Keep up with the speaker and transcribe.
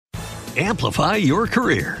Amplify your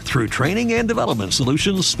career through training and development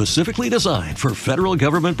solutions specifically designed for federal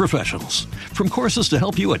government professionals. From courses to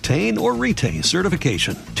help you attain or retain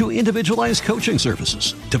certification, to individualized coaching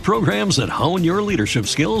services, to programs that hone your leadership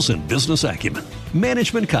skills and business acumen,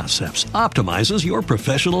 Management Concepts optimizes your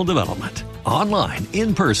professional development. Online,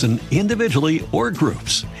 in person, individually, or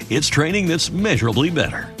groups, it's training that's measurably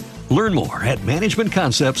better. Learn more at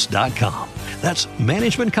managementconcepts.com. That's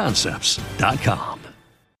managementconcepts.com.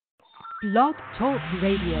 Blog Talk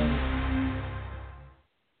Radio.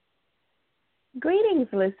 Greetings,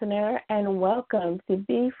 listener, and welcome to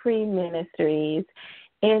Be Free Ministries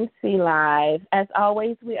NC Live. As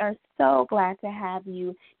always, we are so glad to have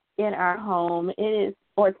you in our home. It is,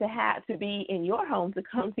 or to be in your home, to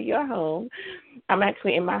come to your home. I'm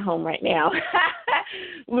actually in my home right now.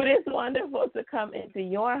 But it's wonderful to come into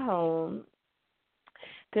your home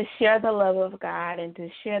to share the love of God and to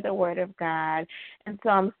share the word of God. And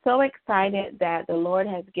so I'm so excited that the Lord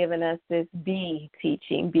has given us this B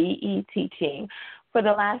teaching, B.E. teaching. For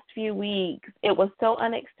the last few weeks, it was so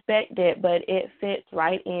unexpected, but it fits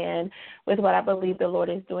right in with what I believe the Lord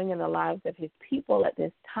is doing in the lives of his people at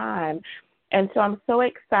this time. And so I'm so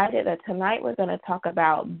excited that tonight we're going to talk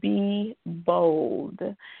about Be Bold.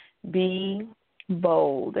 Be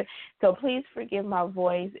Bold. So please forgive my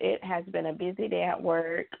voice. It has been a busy day at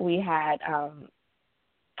work. We had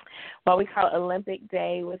what we call Olympic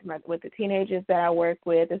Day with the teenagers that I work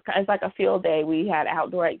with. It's like a field day. We had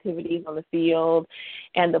outdoor activities on the field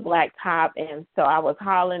and the blacktop, and so I was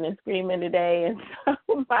hollering and screaming today, and so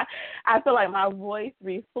I feel like my voice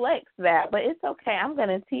reflects that, but it's okay. I'm going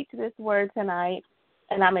to teach this word tonight,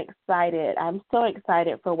 and I'm excited. I'm so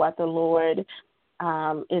excited for what the Lord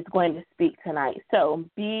is going to speak tonight. So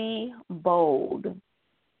be bold.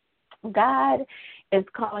 God is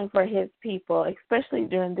calling for his people, especially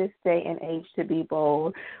during this day and age, to be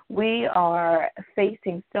bold. We are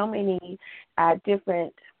facing so many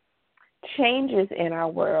different changes in our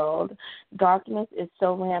world. Darkness is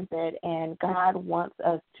so rampant, and God wants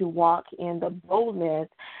us to walk in the boldness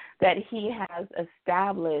that he has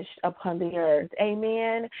established upon the earth.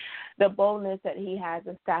 Amen. The boldness that he has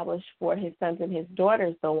established for his sons and his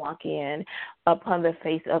daughters to walk in upon the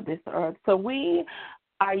face of this earth. So we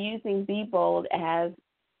are using Be Bold as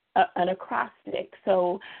an acrostic.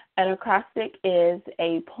 So an acrostic is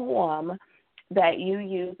a poem that you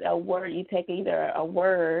use a word. You take either a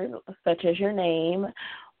word such as your name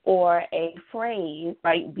or a phrase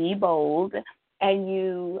like be bold, and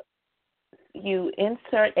you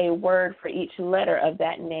insert a word for each letter of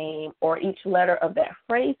that name or each letter of that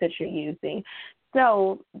phrase that you're using.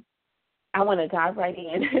 So I want to dive right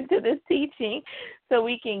into this teaching so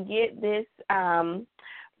we can get this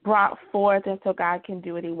brought forth and so God can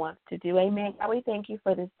do what he wants to do. Amen. God, we thank you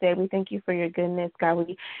for this day. We thank you for your goodness. God,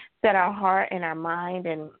 we set our heart and our mind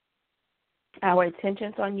and our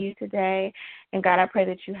attentions on you today. And God, I pray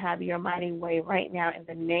that you have your mighty way right now. In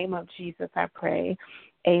the name of Jesus, I pray.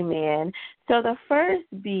 Amen. So the first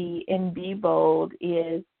B in Be Bold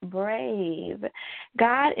is brave.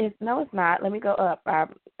 God is, no, it's not. Let me go up.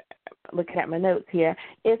 I'm looking at my notes here.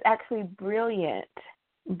 It's actually brilliant.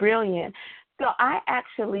 Brilliant. So I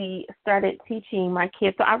actually started teaching my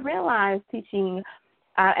kids. So I realized teaching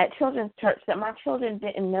at children's church that my children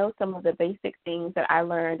didn't know some of the basic things that I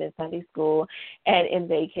learned in Sunday school and in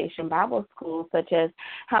Vacation Bible School, such as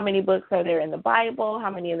how many books are there in the Bible,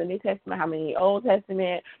 how many in the New Testament, how many in the Old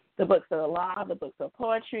Testament, the books of the law, the books of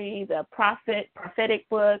poetry, the prophetic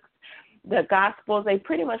books, the Gospels. They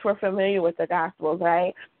pretty much were familiar with the Gospels,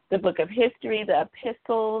 right? The book of history, the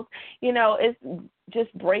epistles. You know, it's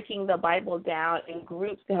just breaking the Bible down in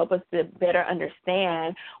groups to help us to better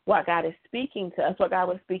understand what God is speaking to us, what God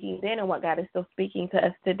was speaking then and what God is still speaking to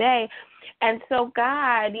us today. And so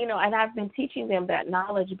God, you know, and I've been teaching them that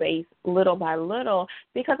knowledge base little by little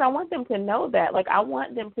because I want them to know that. Like, I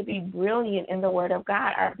want them to be brilliant in the Word of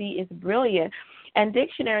God. Our B is brilliant. And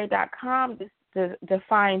dictionary.com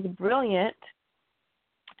defines brilliant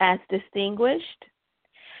as distinguished,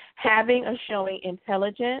 having or showing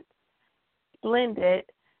intelligence, splendid,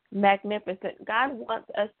 magnificent. God wants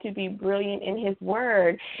us to be brilliant in his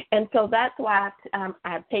word. And so that's why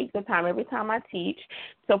I take the time every time I teach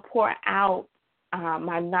to pour out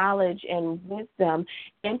my knowledge and wisdom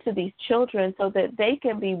into these children so that they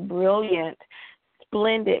can be brilliant,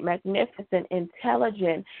 splendid, magnificent,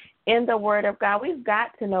 intelligent in the word of God. We've got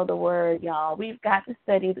to know the word, y'all. We've got to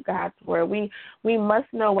study God's word. We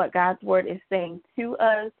must know what God's word is saying to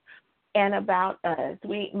us and about us.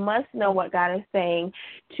 We must know what God is saying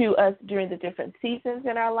to us during the different seasons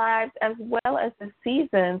in our lives, as well as the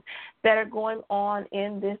seasons that are going on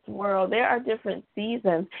in this world. There are different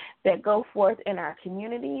seasons that go forth in our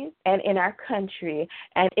communities and in our country,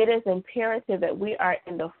 and it is imperative that we are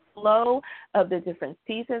in the flow of the different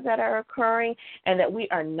seasons that are occurring, and that we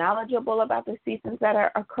are knowledgeable about the seasons that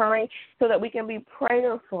are occurring, so that we can be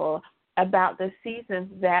prayerful about the seasons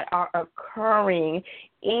that are occurring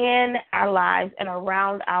in our lives and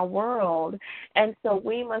around our world. And so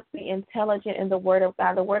we must be intelligent in the Word of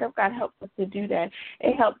God. The Word of God helps us to do that.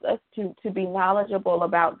 It helps us to be knowledgeable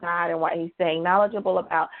about God and what He's saying, knowledgeable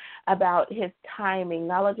about His timing,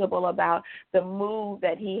 knowledgeable about the move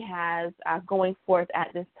that He has going forth at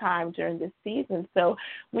this time during this season. So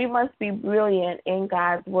we must be brilliant in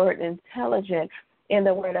God's Word, intelligent in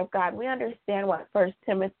the Word of God. We understand what 2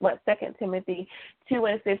 Timothy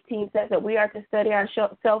 2:15 says, that we are to study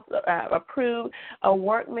ourselves approved, a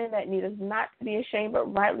workman that needeth not to be ashamed, but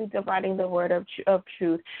rightly dividing the word of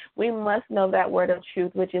truth. We must know that word of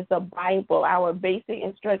truth, which is the Bible, our basic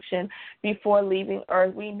instruction before leaving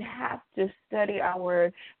earth. We have to study our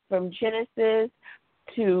word from Genesis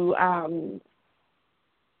to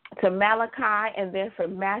Malachi, and then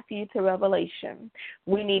from Matthew to Revelation.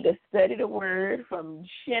 We need to study the word from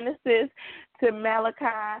Genesis to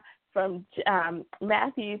Malachi, from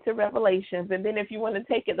Matthew to Revelations. And then if you want to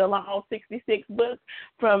take it, all 66 books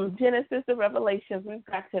from Genesis to Revelations, we've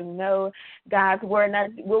got to know God's word. Now,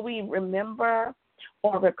 will we remember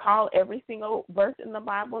or recall every single verse in the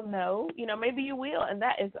Bible? No. Maybe you will, and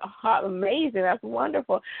that is amazing. That's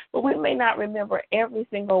wonderful. But we may not remember every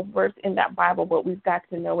single verse in that Bible, but we've got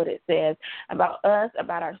to know what it says about us,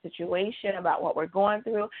 about our situation, about what we're going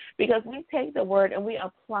through, because we take the word and we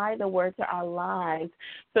apply the word to our lives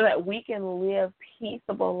so that we can live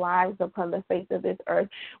peaceable lives upon the face of this earth.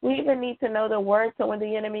 We even need to know the word so when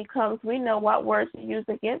the enemy comes, we know what words to use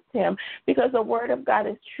against him, because the word of God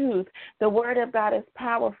is truth. The word of God is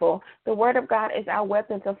powerful. The word of God is our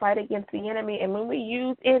weapon to fight against the enemy, and when we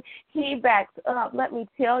use it, he backs up. Let me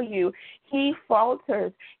tell you, he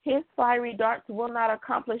falters. His fiery darts will not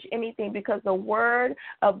accomplish anything, because the word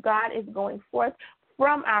of God is going forth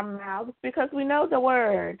from our mouths, because we know the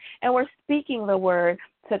word and we're speaking the word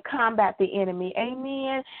to combat the enemy.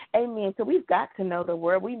 Amen. Amen. So we've got to know the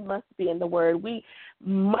word. We must be in the word. We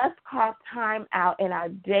must carve time out in our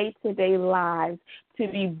day-to-day lives to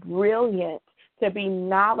be brilliant, to be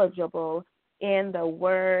knowledgeable in the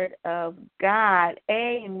word of God.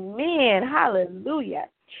 Amen. Hallelujah.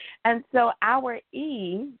 And so our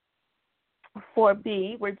E for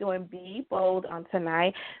B, we're doing B, bold on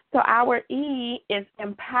tonight. So our E is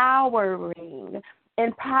empowering.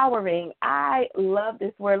 Empowering. I love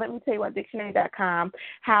this word. Let me tell you what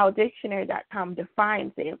how dictionary.com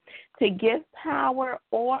defines it. To give power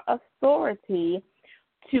or authority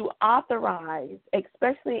to authorize,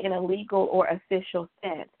 especially in a legal or official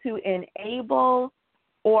sense, to enable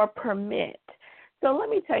or permit. So let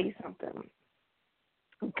me tell you something.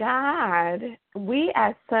 God, we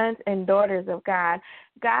as sons and daughters of God,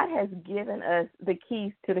 God has given us the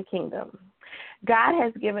keys to the kingdom. God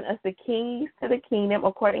has given us the keys to the kingdom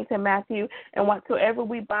according to Matthew, and whatsoever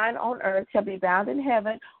we bind on earth shall be bound in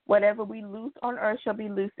heaven. Whatever we loose on earth shall be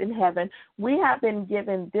loosed in heaven. We have been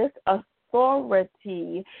given this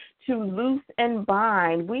authority to loose and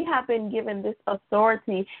bind. We have been given this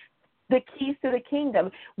authority, the keys to the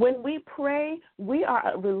kingdom. When we pray, we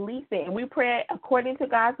are releasing. We pray according to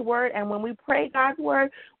God's word, and when we pray God's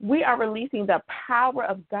word, we are releasing the power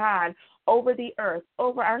of God over the earth,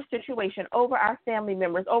 over our situation, over our family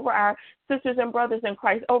members, over our sisters and brothers in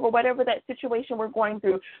Christ, over whatever that situation we're going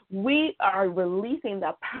through. We are releasing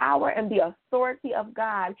the power and the authority of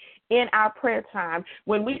God in our prayer time.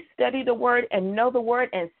 When we study the word and know the word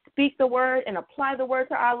and speak the word and apply the word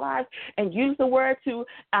to our lives and use the word to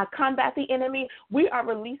combat the enemy, we are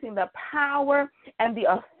releasing the power and the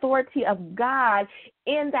authority of God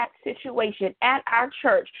in that situation, at our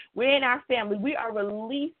church, we're in our family. We are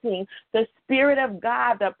releasing the Spirit of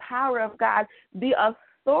God, the power of God, the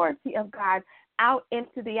authority of God out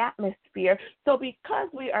into the atmosphere. So because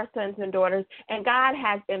we are sons and daughters and God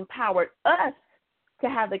has empowered us to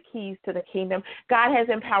have the keys to the kingdom, God has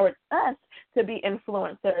empowered us to be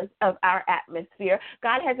influencers of our atmosphere.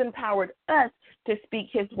 God has empowered us to speak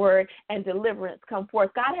his word and deliverance come forth.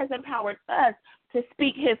 God has empowered us to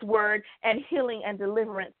speak his word, and healing and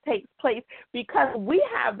deliverance takes place. Because we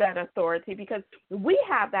have that authority, because we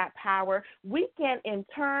have that power, we can in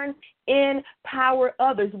turn empower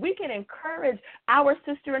others. We can encourage our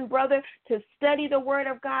sister and brother to study the word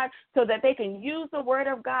of God so that they can use the word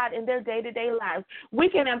of God in their day-to-day lives. We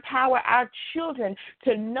can empower our children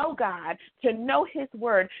to know God, to know his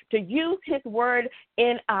word, to use his word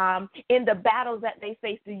in the battles that they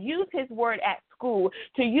face, to use his word at school,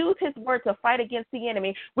 to use his word to fight against the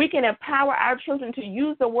enemy. We can empower our children to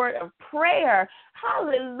use the word of prayer,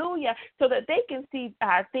 hallelujah, so that they can see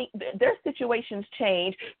their situations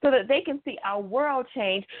change, so that they can see our world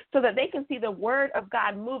change, so that they can see the word of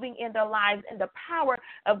God moving in their lives and the power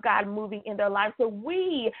of God moving in their lives. So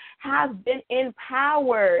we have been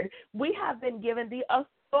empowered. We have been given the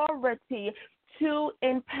authority to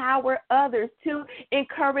empower others, to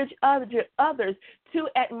encourage others, to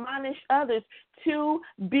admonish others, to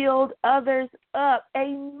build others up.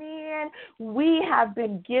 Amen. We have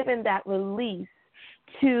been given that release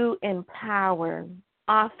to empower,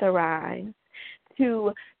 authorize,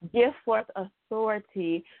 to give forth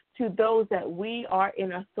authority to those that we are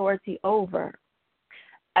in authority over.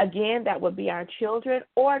 Again, that would be our children,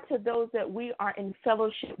 or to those that we are in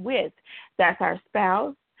fellowship with. That's our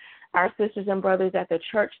spouse, our sisters and brothers at the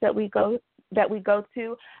church that we go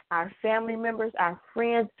to, our family members, our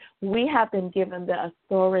friends. We have been given the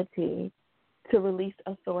authority to release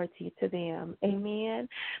authority to them. Amen.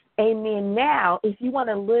 Amen. Now, if you want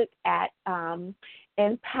to look at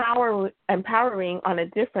empowering on a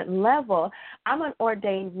different level, I'm an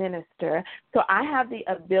ordained minister, so I have the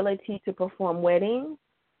ability to perform weddings,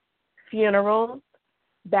 funerals,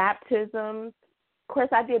 baptisms. Of course,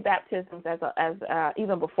 I did baptisms as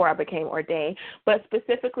even before I became ordained, but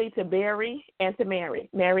specifically to bury and to marry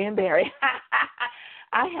and bury.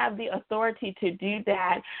 I have the authority to do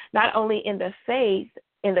that, not only in the faith,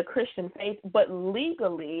 in the Christian faith, but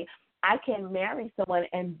legally. I can marry someone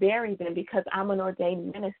and bury them because I'm an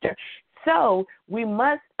ordained minister. So we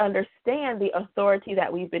must understand the authority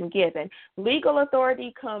that we've been given. Legal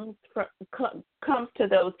authority comes to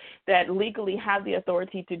those that legally have the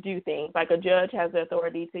authority to do things. Like a judge has the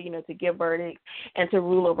authority to give verdicts and to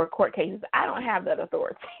rule over court cases. I don't have that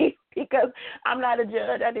authority because I'm not a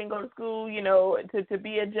judge. I didn't go to school, to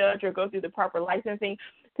be a judge or go through the proper licensing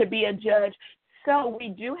to be a judge. So we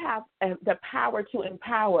do have the power to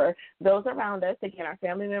empower those around us, again, our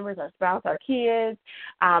family members, our spouse, our kids,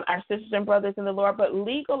 our sisters and brothers in the Lord. But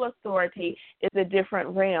legal authority is a different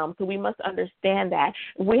realm, so we must understand that.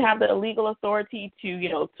 We have the legal authority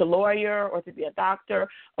to lawyer or to be a doctor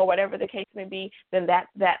or whatever the case may be, then that's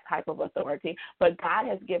that type of authority. But God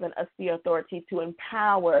has given us the authority to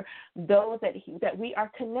empower those that we are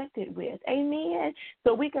connected with. Amen?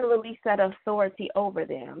 So we can release that authority over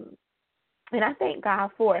them. And I thank God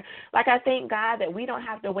for it. I thank God that we don't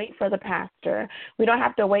have to wait for the pastor. We don't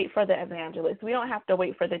have to wait for the evangelist. We don't have to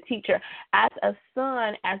wait for the teacher. As a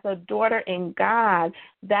son, as a daughter in God,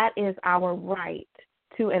 that is our right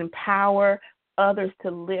to empower others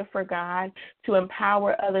to live for God, to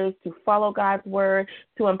empower others to follow God's word,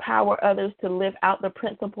 to empower others to live out the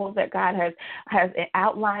principles that God has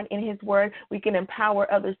outlined in his word. We can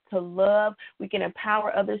empower others to love. We can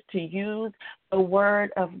empower others to use the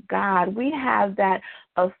word of God. We have that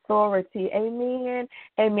authority. Amen.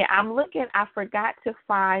 Amen. I forgot to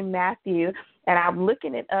find Matthew, and I'm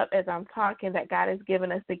looking it up as I'm talking, that God has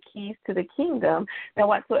given us the keys to the kingdom, that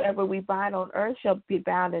whatsoever we bind on earth shall be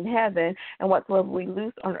bound in heaven, and whatsoever we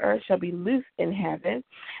loose on earth shall be loosed in heaven.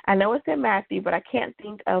 I know it's in Matthew, but I can't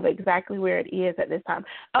think of exactly where it is at this time.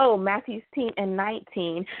 Oh, Matthew 16 and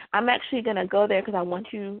 19. I'm actually going to go there because I want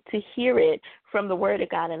you to hear it from the word of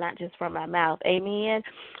God and not just from my mouth. Amen.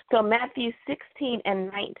 So Matthew 16 and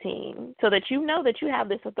 19, so that you know that you have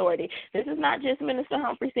this authority. This is not just Minister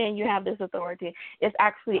Humphrey saying you have this authority. It's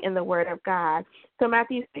actually in the word of God. So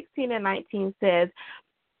Matthew 16 and 19 says,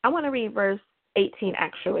 I want to read verse 18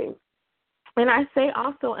 actually. And I say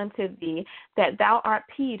also unto thee that thou art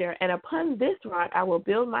Peter, and upon this rock I will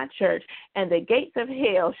build my church, and the gates of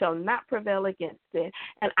hell shall not prevail against it.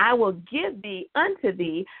 And I will give thee unto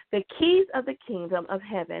thee the keys of the kingdom of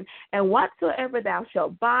heaven. And whatsoever thou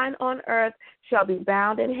shalt bind on earth shall be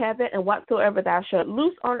bound in heaven, and whatsoever thou shalt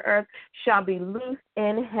loose on earth shall be loosed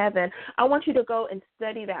in heaven. I want you to go and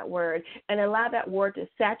study that word and allow that word to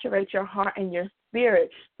saturate your heart and your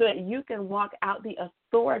spirit so that you can walk out the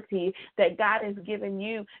authority that God has given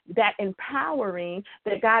you, that empowering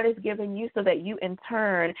that God has given you so that you in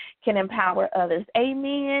turn can empower others.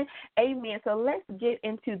 Amen. Amen. So let's get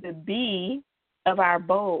into the B of our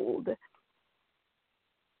bold.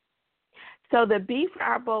 So the B for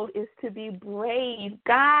our bold is to be brave.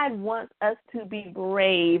 God wants us to be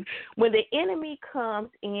brave. When the enemy comes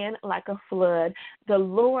in like a flood, the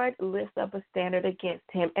Lord lifts up a standard against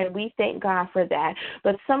him, and we thank God for that.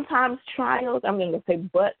 But sometimes trials, I'm going to say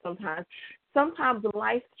but sometimes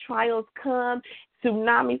life's trials come,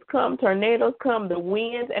 tsunamis come, tornadoes come, the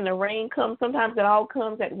winds and the rain come. Sometimes it all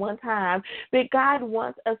comes at one time. But God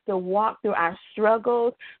wants us to walk through our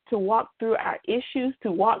struggles, to walk through our issues,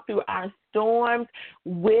 to walk through our storms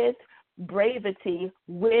with bravery,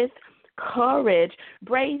 with courage.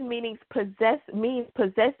 Brave means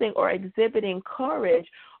possessing or exhibiting courage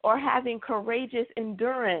or having courageous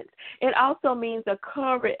endurance. It also means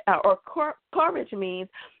courage means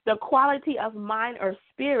the quality of mind or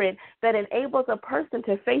spirit that enables a person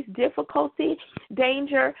to face difficulty,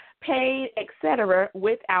 danger, pain, etc.,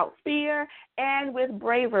 without fear and with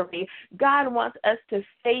bravery. God wants us to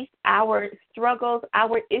face our struggles,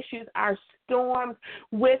 our issues, our storms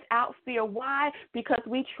without fear. Why? Because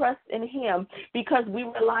we trust in him, because we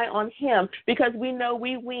rely on him, because we know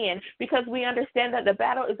we win, because we understand that the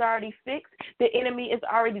battle is already fixed, the enemy is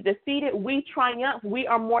already defeated, we triumph, we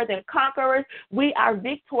are more than conquerors, we are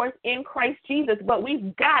victorious in Christ Jesus. But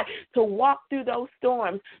we've got to walk through those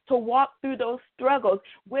storms, to walk through those struggles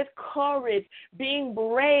with courage, being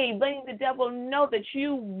brave, letting the devil know that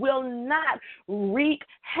you will not wreak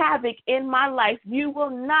havoc in my life. You will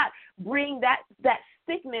not bring that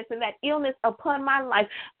sickness and that illness upon my life.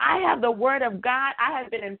 I have the word of God. I have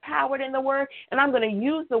been empowered in the word, and I'm going to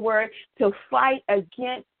use the word to fight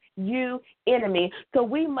against you, enemy. So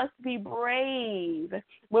we must be brave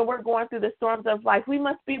when we're going through the storms of life. We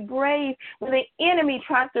must be brave when the enemy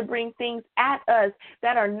tries to bring things at us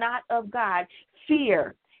that are not of God.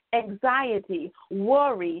 Fear, anxiety,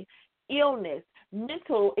 worry, illness,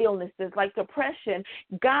 mental illnesses like depression.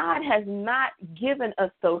 God has not given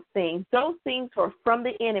us those things. Those things are from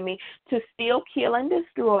the enemy to steal, kill, and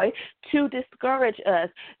destroy, to discourage us.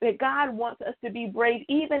 But God wants us to be brave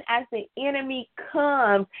even as the enemy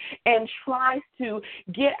comes and tries to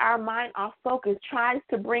get our mind off focus, tries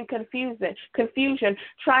to bring confusion,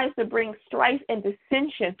 tries to bring strife and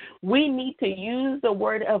dissension. We need to use the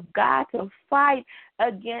word of God to fight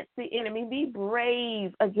against the enemy. Be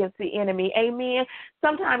brave against the enemy. Amen.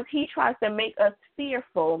 Sometimes he tries to make us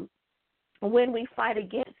fearful when we fight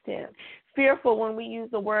against him. Fearful when we use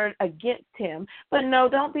the word against him. But no,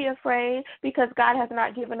 don't be afraid, because God has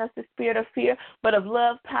not given us the spirit of fear, but of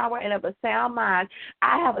love, power, and of a sound mind.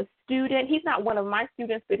 I have a student. He's not one of my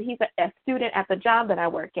students, but he's a student at the job that I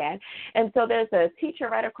work at. And so there's a teacher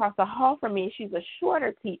right across the hall from me. She's a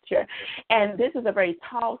shorter teacher, and this is a very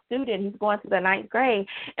tall student. He's going to the 9th grade.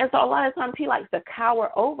 And so a lot of times he likes to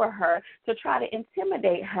cower over her to try to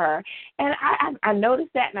intimidate her. And I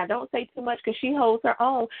noticed that, and I don't say too much because she holds her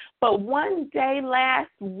own. But one day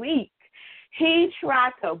last week, he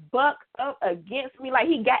tried to buck up against me, like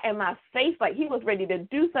he got in my face, like he was ready to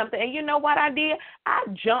do something. And you know what I did? I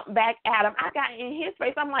jumped back at him. I got in his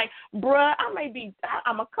face. I'm like, bruh,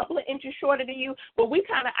 I'm a couple of inches shorter than you, but we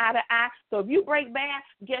kind of eye to eye. So if you break bad,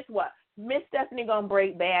 guess what? Miss Stephanie gonna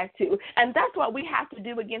break bad too. And that's what we have to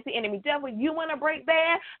do against the enemy. Devil, you want to break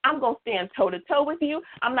bad? I'm gonna stand toe to toe with you.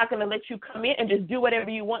 I'm not gonna let you come in and just do whatever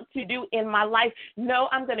you want to do in my life. No,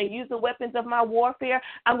 I'm gonna use the weapons of my warfare.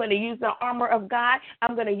 I'm gonna use the armor of God.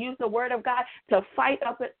 I'm gonna use the word of God to fight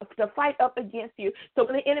up against you. So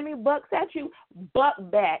when the enemy bucks at you, buck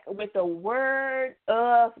back with the word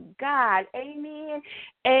of God. Amen.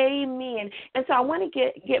 Amen. And so I want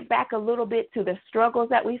to get back a little bit to the struggles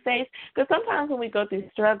that we face, because sometimes when we go through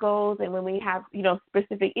struggles and when we have,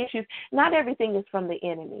 specific issues, not everything is from the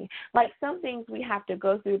enemy. Like some things we have to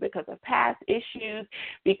go through because of past issues,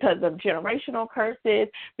 because of generational curses,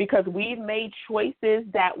 because we've made choices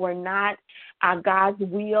that were not God's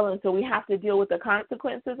will, and so we have to deal with the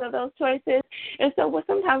consequences of those choices. And so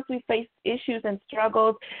sometimes we face issues and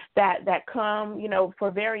struggles that come,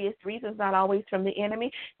 for various reasons, not always from the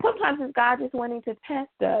enemy. Sometimes it's God just wanting to test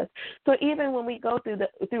us. So even when we go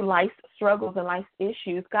through life's struggles and life's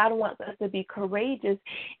issues, God wants us to be courageous,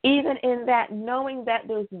 even in that, knowing that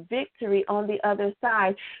there's victory on the other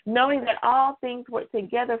side, knowing that all things work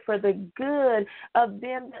together for the good of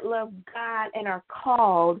them that love God and are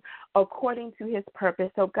called according to his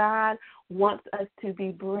purpose. So God wants us to be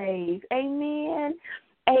brave. Amen.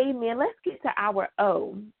 Amen. Let's get to our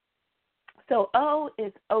O. So O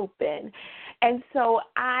is open. And so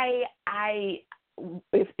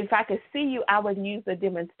if I could see you, I would use a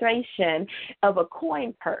demonstration of a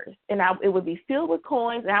coin purse, and it would be filled with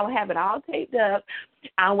coins, and I would have it all taped up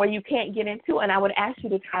where you can't get into, and I would ask you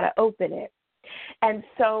to try to open it. And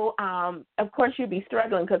so, of course, you'd be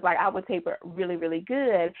struggling because, like, I would taper really, really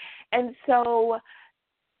good. And so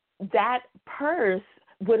that purse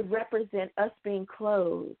would represent us being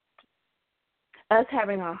closed, us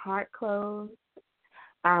having our heart closed,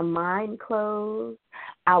 our mind closed,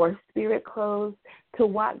 our spirit closed to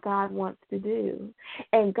what God wants to do.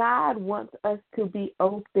 And God wants us to be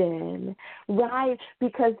open, right?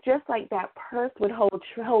 Because just like that purse would hold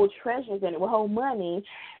treasures in it, would hold money,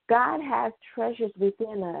 God has treasures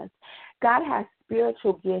within us. God has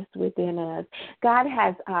spiritual gifts within us. God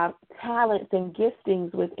has talents and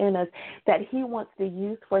giftings within us that he wants to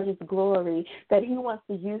use for his glory, that he wants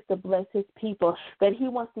to use to bless his people, that he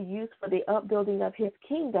wants to use for the upbuilding of his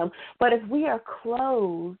kingdom. But if we are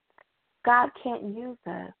closed, God can't use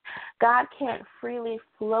us. God can't freely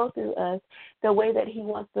flow through us the way that he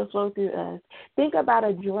wants to flow through us. Think about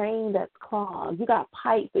a drain that's clogged. You got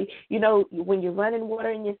pipes. You know, when you're running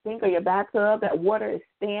water in your sink or your bathtub, that water is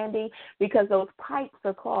standing because those pipes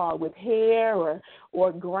are clogged with hair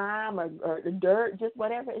or grime or dirt, just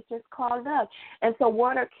whatever. It's just clogged up. And so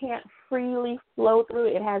water can't freely flow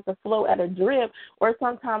through. It has to flow at a drip or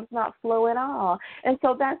sometimes not flow at all. And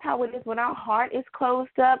so that's how it is when our heart is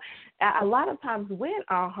closed up. A lot of times when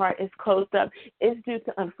our heart is closed up, it's due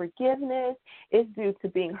to unforgiveness. It's due to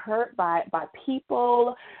being hurt by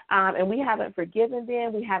people, and we haven't forgiven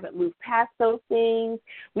them. We haven't moved past those things.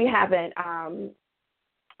 We haven't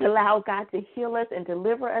allow God to heal us and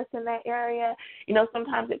deliver us in that area. You know,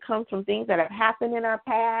 sometimes it comes from things that have happened in our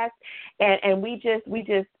past, and we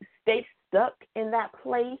just stay stuck in that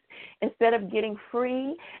place instead of getting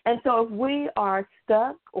free. And so if we are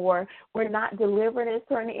stuck or we're not delivered in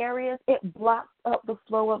certain areas, it blocks up the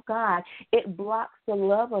flow of God. It blocks the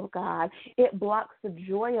love of God. It blocks the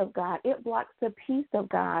joy of God. It blocks the peace of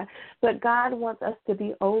God. But God wants us to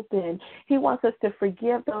be open. He wants us to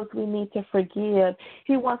forgive those we need to forgive.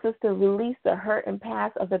 He wants us to release the hurt and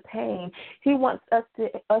past of the pain. He wants us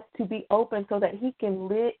to be open so that he can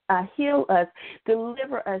heal us,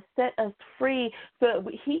 deliver us, set us free, so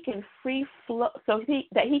that he can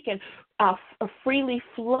freely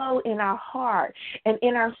flow in our heart and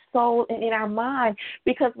in our soul and in our mind.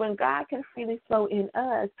 Because when God can freely flow in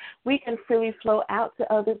us, we can freely flow out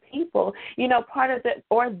to other people. You know, part of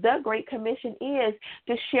the Great Commission is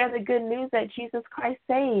to share the good news that Jesus Christ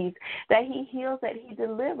saves, that he heals, that he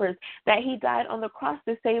delivers, that he died on the cross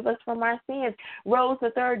to save us from our sins, rose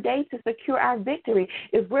the third day to secure our victory.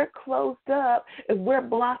 If we're closed up, if we're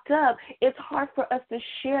blocked up, it's hard for us to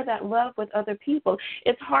share that love with other people.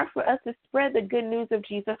 It's hard for us to spread the good news of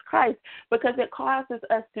Jesus Christ because it causes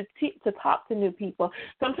us to talk to new people.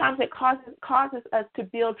 Sometimes it causes us to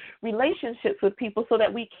build relationships with people so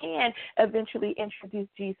that we can eventually introduce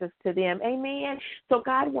Jesus to them. Amen. So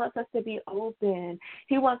God wants us to be open.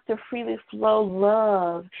 He wants to freely flow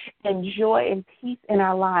love and joy and peace in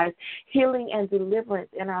our lives, healing and deliverance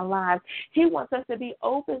in our lives. He wants us to be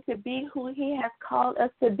open to be who he has called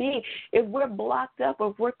us to be. If we're blocked up,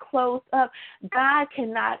 if we're closed up, God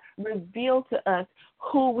cannot reveal to us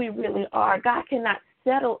who we really are. God cannot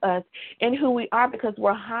settle us in who we are because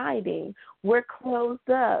we're hiding. We're closed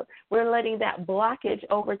up. We're letting that blockage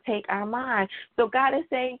overtake our mind. So God is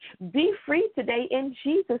saying, be free today in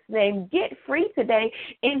Jesus' name. Get free today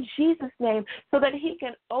in Jesus' name so that he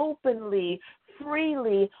can openly,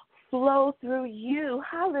 freely flow through you.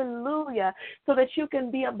 Hallelujah. So that you can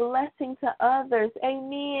be a blessing to others.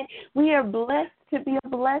 Amen. We are blessed to be a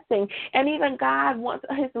blessing. And even God wants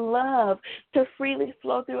his love to freely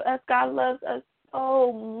flow through us. God loves us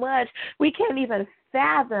so much. We can't even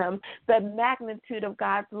fathom the magnitude of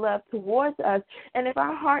God's love towards us. And if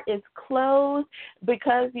our heart is closed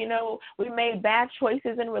because, you know, we made bad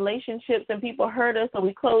choices in relationships and people hurt us, so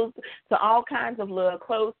we closed to all kinds of love,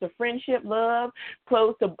 closed to friendship love,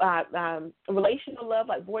 closed to relational love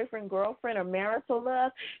like boyfriend, girlfriend, or marital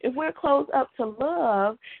love. If we're closed up to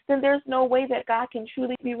love, then there's no way that God can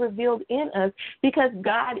truly be revealed in us because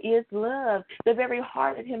God is love. The very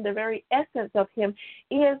heart of him, the very essence of him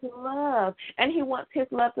is love. And he wants his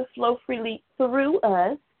love to flow freely through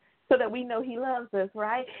us so that we know he loves us,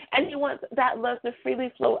 right? And he wants that love to freely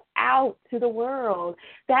flow out to the world.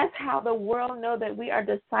 That's how the world know that we are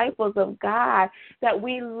disciples of God, that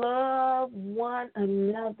we love one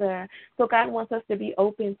another. So God wants us to be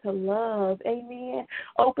open to love, amen?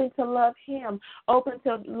 Open to love him, open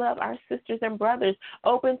to love our sisters and brothers,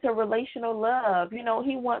 open to relational love. You know,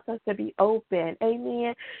 he wants us to be open,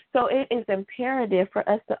 amen? So it is imperative for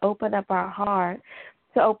us to open up our heart.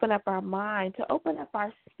 to open up our mind, to open up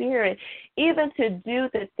our spirit, even to do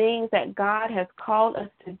the things that God has called us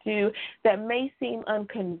to do that may seem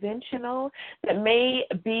unconventional, that may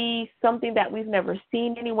be something that we've never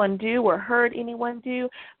seen anyone do or heard anyone do,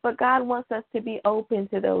 but God wants us to be open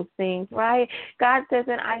to those things, right? God says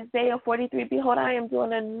in Isaiah 43, behold, I am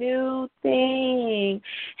doing a new thing.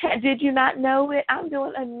 Did you not know it? I'm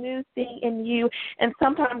doing a new thing in you. And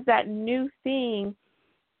sometimes that new thing,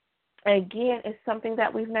 again, it's something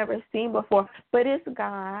that we've never seen before, but it's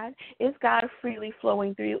God. It's God freely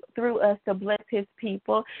flowing through us to bless his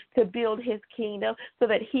people, to build his kingdom so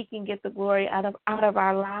that he can get the glory out of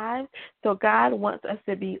our lives. So God wants us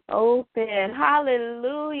to be open.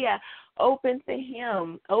 Hallelujah. Open to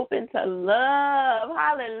him, open to love.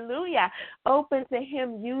 Hallelujah. Open to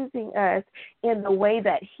him using us in the way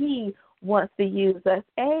that he wants to use us.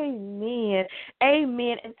 Amen.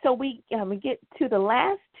 Amen. And so we get to the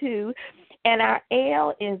last two, and our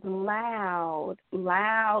L is loud.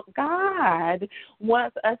 Loud. God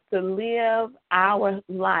wants us to live our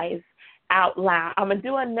life out loud. I'm going to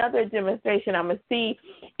do another demonstration. I'm going to see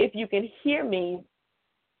if you can hear me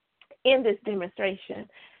in this demonstration.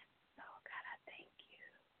 Oh, God, I thank you.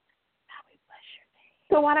 God, we bless your name.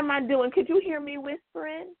 So what am I doing? Could you hear me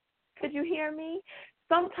whispering? Could you hear me?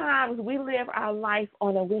 Sometimes we live our life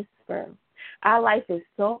on a whisper. Our life is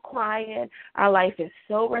so quiet. Our life is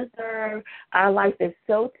so reserved. Our life is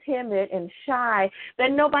so timid and shy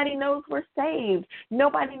that nobody knows we're saved.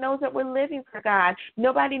 Nobody knows that we're living for God.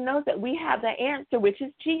 Nobody knows that we have the answer, which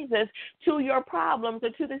is Jesus, to your problems or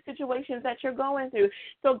to the situations that you're going through.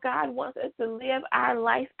 So God wants us to live our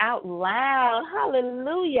life out loud.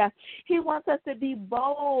 Hallelujah. He wants us to be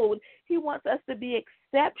bold. He wants us to be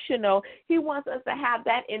exceptional. He wants us to have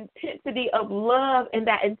that intensity of love and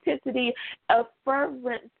that intensity of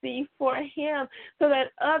fervency for him so that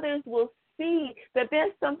others will see that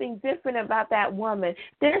there's something different about that woman.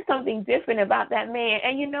 There's something different about that man.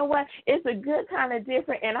 And you know what? It's a good kind of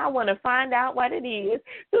different, and I want to find out what it is.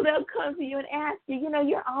 So they'll come to you and ask you,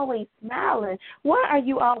 you're always smiling. Why are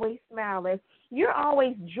you always smiling? You're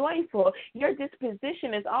always joyful. Your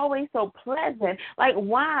disposition is always so pleasant. Like,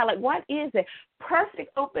 why? Like, what is it?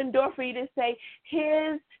 Perfect open door for you to say,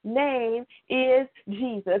 his name is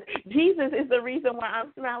Jesus. Jesus is the reason why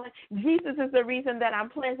I'm smiling. Jesus is the reason that I'm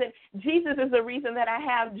pleasant. Jesus is the reason that I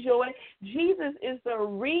have joy. Jesus is the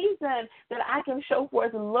reason that I can show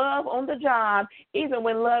forth love on the job, even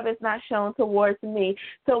when love is not shown towards me.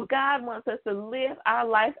 So God wants us to live our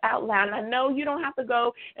life out loud. And I know you don't have to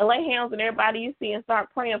go and lay hands on everybody you see and start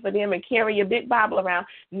praying for them and carry your big Bible around.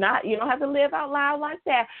 You don't have to live out loud like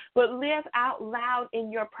that, but live out loud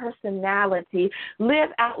in your personality. Live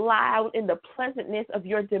out loud in the pleasantness of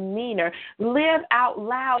your demeanor. Live out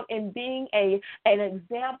loud in being an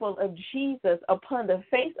example of Jesus upon the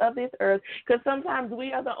face of this earth, because sometimes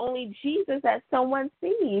we are the only Jesus that someone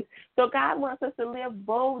sees. So God wants us to live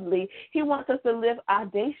boldly. He wants us to live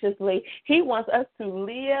audaciously. He wants us to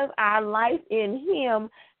live our life in him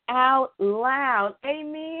out loud.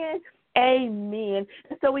 Amen. Amen.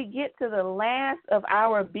 So we get to the last of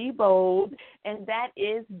our Be Bold, and that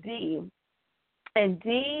is D. And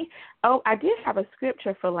D, I did have a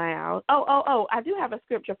scripture for loud. I do have a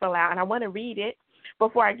scripture for loud, and I want to read it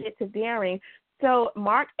before I get to daring. So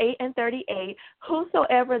Mark 8:38,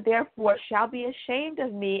 whosoever therefore shall be ashamed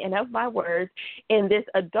of me and of my words in this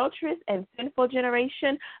adulterous and sinful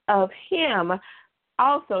generation, of him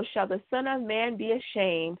also shall the Son of Man be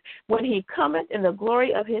ashamed when he cometh in the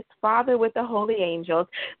glory of his Father with the holy angels.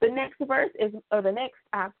 The next verse is, or the next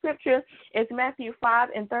scripture is Matthew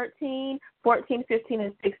 5:13, 14, 15,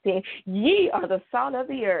 and 16. Ye are the salt of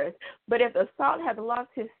the earth, but if the salt hath lost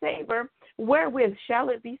his savor, wherewith shall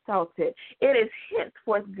it be salted? It is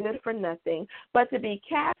henceforth good for nothing, but to be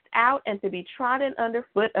cast out and to be trodden under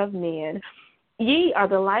foot of men. Ye are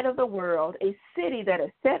the light of the world. A city that is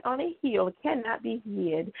set on a hill cannot be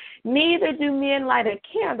hid. Neither do men light a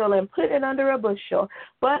candle and put it under a bushel,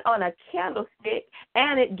 but on a candlestick,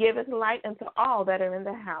 and it giveth light unto all that are in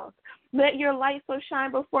the house. Let your light so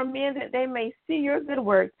shine before men that they may see your good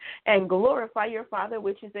works and glorify your Father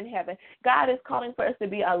which is in heaven. God is calling for us to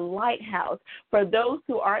be a lighthouse for those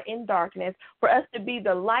who are in darkness, for us to be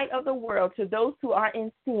the light of the world to those who are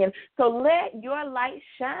in sin. So let your light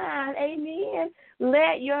shine. Amen.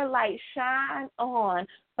 Let your light shine on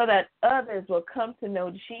so that others will come to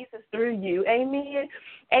know Jesus through you. Amen.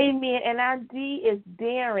 Amen. And our D is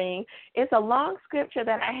daring. It's a long scripture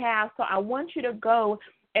that I have, so I want you to go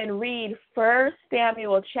and read 1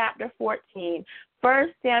 Samuel chapter 14.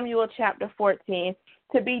 1 Samuel chapter 14.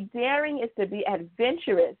 To be daring is to be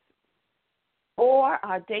adventurous or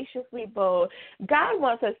audaciously bold. God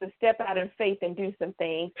wants us to step out in faith and do some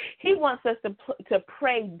things. He wants us to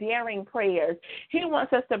pray daring prayers. He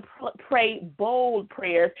wants us to pray bold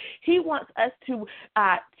prayers. He wants us to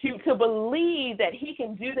believe that he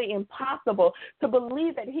can do the impossible, to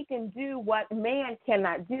believe that he can do what man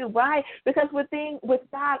cannot do, right? Because with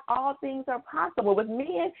God, all things are possible. With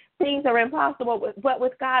men, things are impossible, but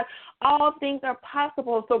with God, all things are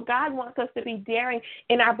possible. So God wants us to be daring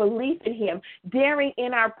in our belief in him, daring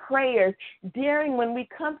in our prayers, daring when we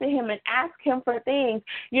come to him and ask him for things.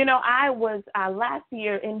 You know, I was last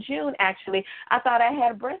year in June, actually, I thought I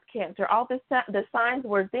had breast cancer. All the signs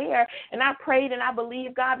were there, and I prayed and I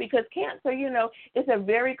believed God, because cancer, you know, is a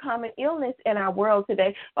very common illness in our world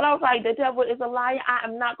today. But I was like, the devil is a liar. I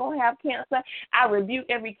am not going to have cancer. I rebuke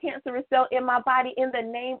every cancerous cell in my body in the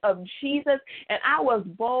name of Jesus. And I was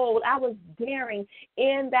bold. I was daring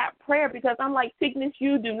in that prayer, because I'm like, sickness,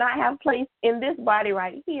 you do not have place in this body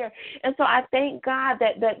right here. And so I thank God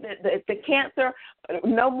that the cancer,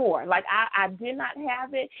 no more. Like I did not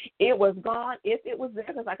have it. It was gone if it was there,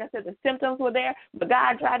 because like I said, the symptoms were there, but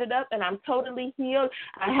God dried it up and I'm totally healed.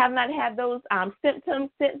 I have not had those symptoms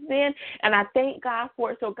since then, and I thank God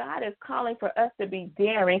for it. So God is calling for us to be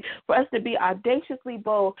daring, for us to be audaciously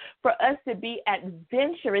bold, for us to be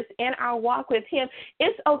adventurous in our walk with him.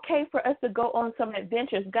 It's okay for us to go on some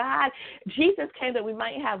adventures. Jesus came that we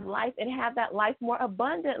might have life and have that life more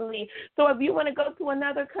abundantly. So if you want to go to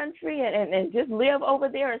another country and just live over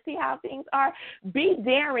there and see how things are, be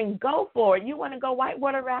daring, go for it. You want to go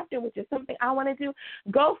whitewater rafting, which is something I want to do,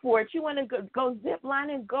 go for it. You want to go zip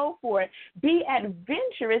lining, go for it. Be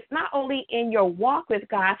adventurous, not only in your walk with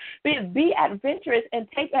God, but be adventurous and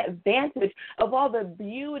take advantage of all the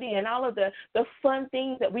beauty and all of the fun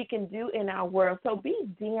things that we can do in our world. So be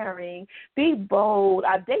daring, be bold,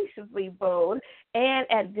 audaciously bold, and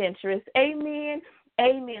adventurous. Amen.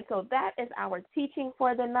 Amen. So that is our teaching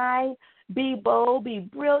for the night. Be bold, be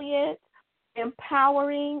brilliant,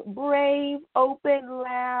 empowering, brave, open,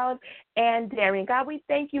 loud, and daring. God, we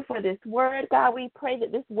thank you for this word. God, we pray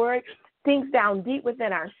that this word sinks down deep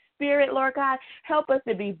within our spirit, Lord God. Help us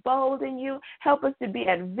to be bold in you. Help us to be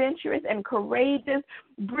adventurous and courageous,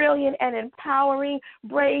 brilliant and empowering,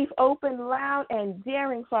 brave, open, loud, and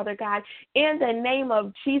daring, Father God. In the name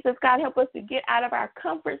of Jesus, God, help us to get out of our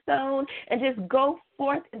comfort zone and just go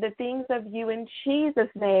forth in the things of you in Jesus'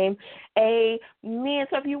 name. Amen.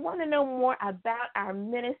 So if you want to know more about our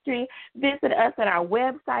ministry, visit us at our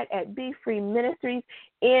website at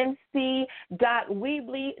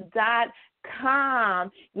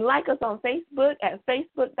befreeministriesnc.weebly.com. Like us on Facebook at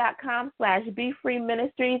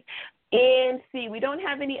facebook.com/befreeministriesnc. We don't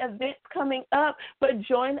have any events coming up, but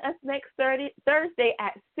join us next Thursday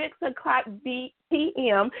at 6 o'clock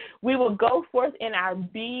p.m. We will go forth in our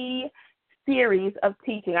B series of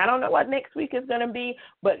teaching. I don't know what next week is going to be,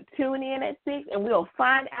 but tune in at 6 and we'll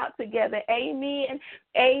find out together. Amen.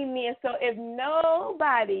 Amen. So if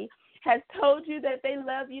nobody has told you that they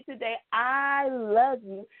love you today, I love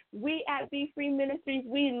you. We at Be Free Ministries,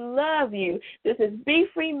 we love you. This is Be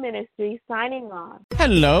Free Ministries signing off.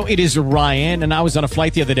 Hello, it is Ryan, and I was on a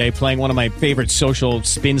flight the other day playing one of my favorite social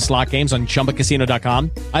spin slot games on ChumbaCasino.com.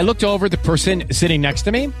 I looked over at the person sitting next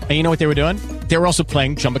to me, and you know what they were doing? They were also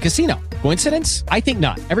playing Chumba Casino. Coincidence? I think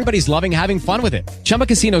not. Everybody's loving having fun with it. Chumba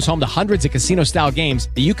Casino is home to hundreds of casino-style games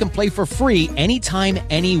that you can play for free anytime,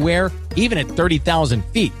 anywhere, even at 30,000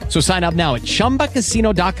 feet. So sign up now at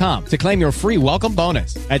ChumbaCasino.com to claim your free welcome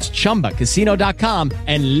bonus. That's ChumbaCasino.com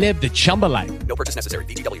and live the Chumba life. No purchase necessary.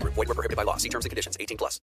 VGW. Void where prohibited by law. See terms and conditions.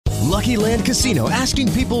 18+. Lucky Land Casino,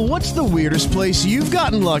 asking people, what's the weirdest place you've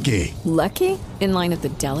gotten lucky? Lucky? In line at the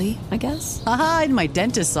deli, I guess? Aha, in my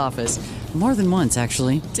dentist's office. More than once,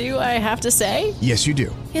 actually. Do I have to say? Yes, you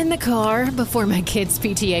do. In the car before my kids'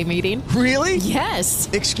 PTA meeting. Really? Yes.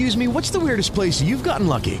 Excuse me, what's the weirdest place you've gotten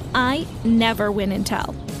lucky? I never win and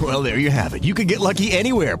tell. Well, there you have it. You can get lucky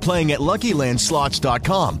anywhere, playing at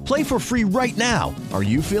LuckyLandSlots.com. Play for free right now. Are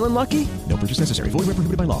you feeling lucky? No purchase necessary. Void where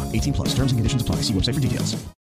prohibited by law. 18+. Terms and conditions apply. See website for details.